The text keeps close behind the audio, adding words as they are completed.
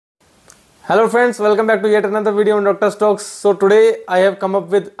Hello friends, welcome back to yet another video on Dr. Stokes. So today I have come up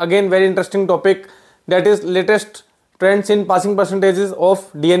with again very interesting topic, that is latest trends in passing percentages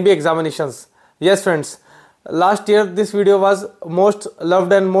of DNB examinations. Yes friends, last year this video was most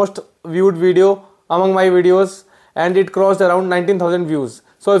loved and most viewed video among my videos and it crossed around 19,000 views.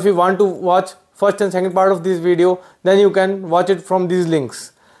 So if you want to watch first and second part of this video, then you can watch it from these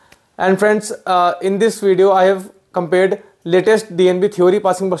links. And friends, in this video I have compared latest DNB theory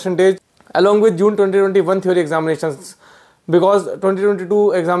passing percentage along with June 2021 theory examinations, because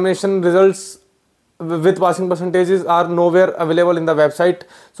 2022 examination results with passing percentages are nowhere available in the website.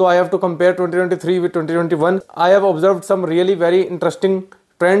 So I have to compare 2023 with 2021. I have observed some really very interesting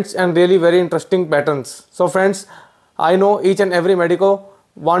trends and really very interesting patterns. So friends, I know each and every medico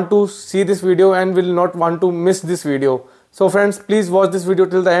want to see this video and will not want to miss this video. So friends, please watch this video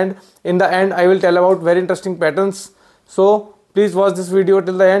till the end. In the end I will tell about very interesting patterns. So please watch this video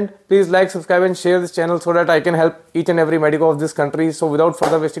till the end. Please like, subscribe and share this channel so that I can help each and every medico of this country. So without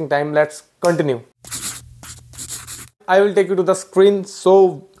further wasting time, let's continue. I will take you to the screen,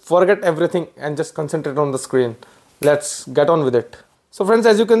 so forget everything and just concentrate on the screen. Let's get on with it. So friends,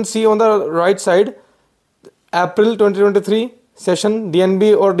 as you can see on the right side, April 2023 session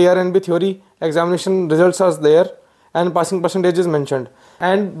DNB or DRNB theory examination results are there and passing percentage is mentioned.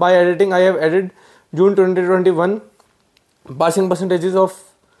 And by editing, I have added June 2021 passing percentages of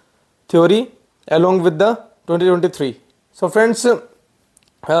theory along with the 2023. So friends,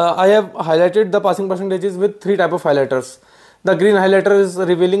 I have highlighted the passing percentages with three type of highlighters. The green highlighter is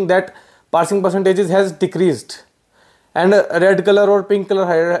revealing that passing percentages has decreased, and red color or pink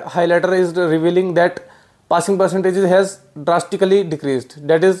color highlighter is revealing that passing percentages has drastically decreased,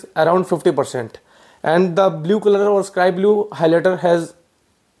 that is around 50%, and the blue color or sky blue highlighter has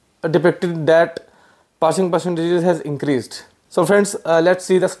depicted that passing percentages has increased. So friends, let's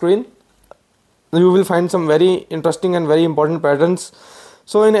see the screen. You will find some very interesting and very important patterns.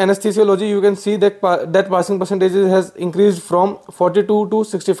 So in anesthesiology, you can see that that passing percentages has increased from 42 to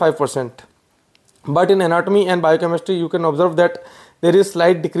 65%. But in anatomy and biochemistry, you can observe that there is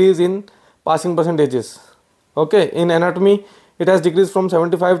slight decrease in passing percentages. Okay, in anatomy, it has decreased from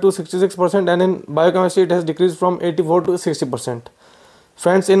 75 to 66%, and in biochemistry, it has decreased from 84 to 60%.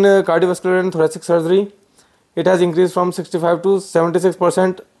 Friends, in cardiovascular and thoracic surgery, it has increased from 65 to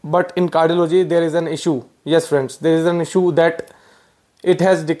 76%, but in cardiology there is an issue. Yes friends, there is an issue that it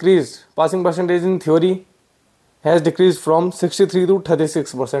has decreased. Passing percentage in theory has decreased from 63 to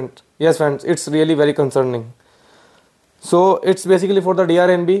 36%. Yes friends, it's really very concerning. So it's basically for the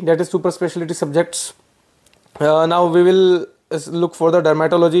DRNB, that is super specialty subjects. Now we will look for the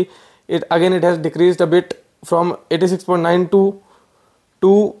dermatology. It has decreased a bit from 86.9 to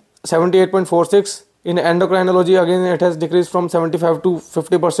 78.46. In endocrinology, again it has decreased from 75 to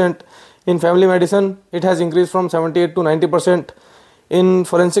 50%. In family medicine, it has increased from 78 to 90%. In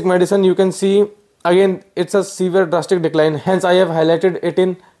forensic medicine, you can see again it's a severe drastic decline. Hence, I have highlighted it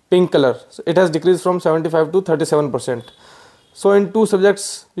in pink color. So it has decreased from 75 to 37%. So in two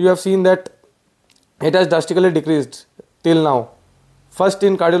subjects, you have seen that it has drastically decreased till now. First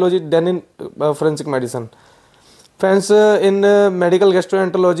in cardiology, then in forensic medicine. Friends, in medical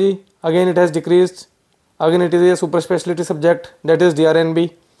gastroenterology, again it has decreased. Again it is a super specialty subject, that is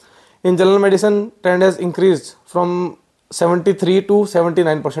DRNB. In general medicine, trend has increased from 73 to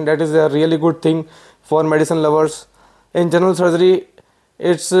 79%. That is a really good thing for medicine lovers. In general surgery,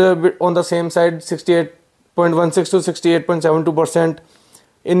 it's on the same side, 68.16 to 68.72%.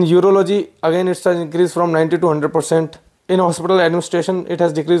 In urology, again it's an increase from 90 to 100%. In hospital administration, it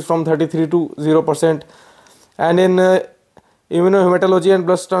has decreased from 33 to 0%. And in immunohematology and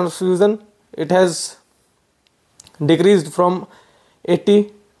blood transfusion, it has decreased from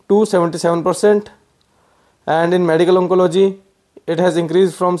 80 to 77%. And in medical oncology, it has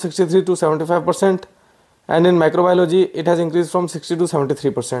increased from 63 to 75%. And in microbiology, it has increased from 60 to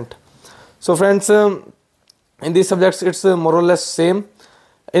 73%. So friends, in these subjects, it's more or less same.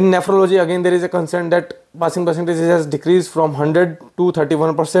 In nephrology, again there is a concern that passing percentage has decreased from 100 to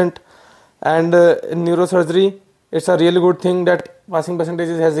 31%. And in neurosurgery, it's a really good thing that passing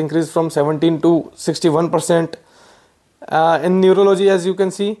percentage has increased from 17 to 61%. In neurology, as you can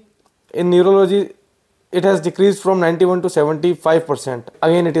see, in neurology, it has decreased from 91 to 75%.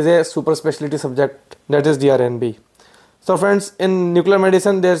 Again, it is a super specialty subject, that is DRNB. So friends, in nuclear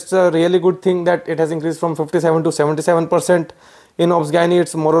medicine, there's a really good thing that it has increased from 57 to 77%. In obs-gynae,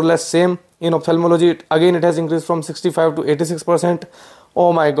 it's more or less same. In ophthalmology, again it has increased from 65 to 86%.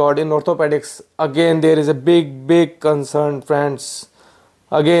 Oh my god, in orthopedics, again there is a big concern, friends.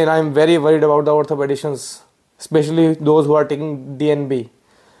 Again, I am very worried about the orthopedicians, especially those who are taking DNB.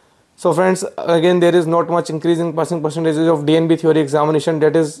 So friends, again there is not much increase in passing percentages of DNB theory examination,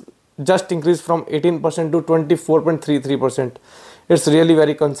 that is just increased from 18% to 24.33%. It's really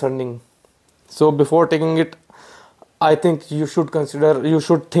very concerning. So before taking it, I think you should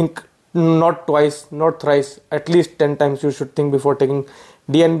think not twice, not thrice, at least 10 times you should think before taking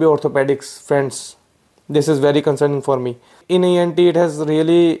DNB orthopedics, friends. This is very concerning for me. In ENT, it has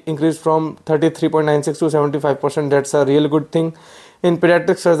really increased from 33.96 to 75%. That's a really good thing. In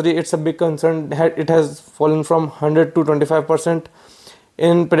pediatric surgery, it's a big concern. It has fallen from 100 to 25%.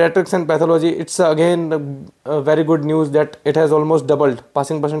 In pediatrics and pathology, it's again a very good news that it has almost doubled.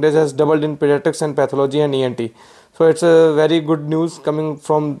 Passing percentage has doubled in pediatrics and pathology and ENT. So it's a very good news coming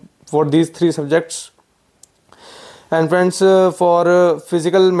for these three subjects. And friends, for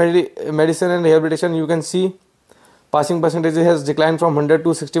physical medicine and rehabilitation, you can see passing percentage has declined from 100 to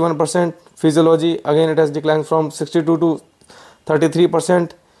 61%. Physiology, again it has declined from 62 to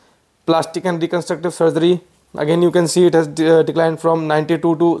 33%. Plastic and reconstructive surgery, again you can see it has declined from 92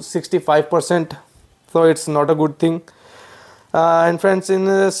 to 65%. So it's not a good thing. And friends,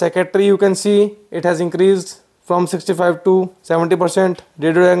 in psychiatry, you can see it has increased from 65 to 70%.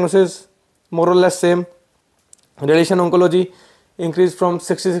 Radio diagnosis, more or less same. Radiation oncology increased from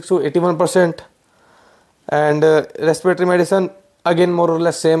 66 to 81%. And respiratory medicine, again more or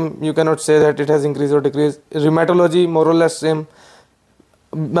less same. You cannot say that it has increased or decreased. Rheumatology, more or less same.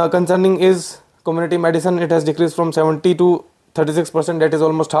 Concerning is community medicine, it has decreased from 70 to 36%, that is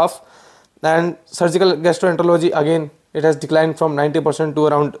almost half. And surgical gastroenterology, again it has declined from 90% to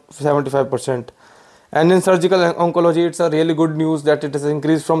around 75%. And in surgical oncology, it's a really good news that it has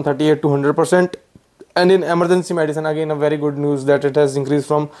increased from 38 to 100%. And in emergency medicine, again a very good news that it has increased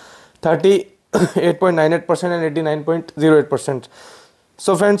from 38.98% and 89.08%.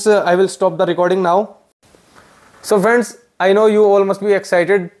 So friends, I will stop the recording now. So friends, I know you all must be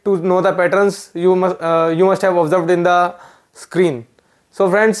excited to know the patterns you must have observed in the screen. So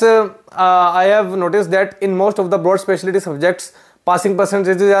friends, I have noticed that in most of the broad specialty subjects, passing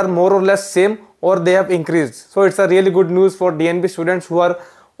percentages are more or less same, or they have increased. So it's a really good news for DNB students who are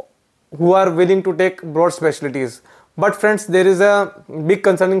willing to take broad specialties. But friends, there is a big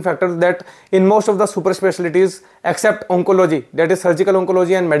concerning factor that in most of the super specialties except oncology, that is surgical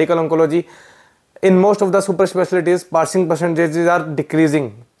oncology and medical oncology, in most of the super specialties passing percentages are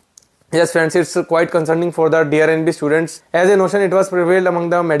decreasing. Yes friends, it's quite concerning for the DRNB students. As a notion, it was prevailed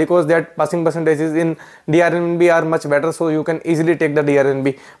among the medicos that passing percentages in DRNB are much better, so you can easily take the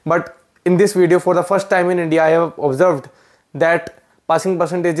DRNB. But in this video, for the first time in India, I have observed that passing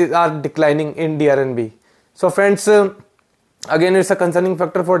percentages are declining in DRNB. So friends, again it's a concerning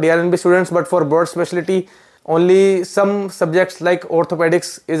factor for DRNB students, but for broad specialty, only some subjects like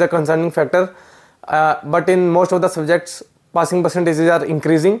orthopedics is a concerning factor. But in most of the subjects, passing percentages are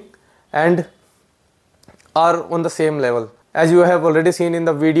increasing and are on the same level, as you have already seen in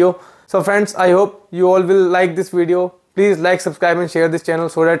the video. So friends, I hope you all will like this video. Please like, subscribe and share this channel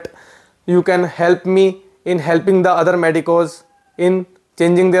so that you can help me in helping the other medicos in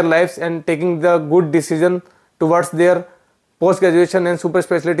changing their lives and taking the good decision towards their post-graduation and super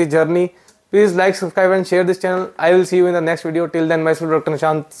specialty journey. Please like, subscribe and share this channel. I will see you in the next video. Till then, myself Dr.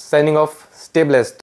 Nishant signing off. Stay blessed.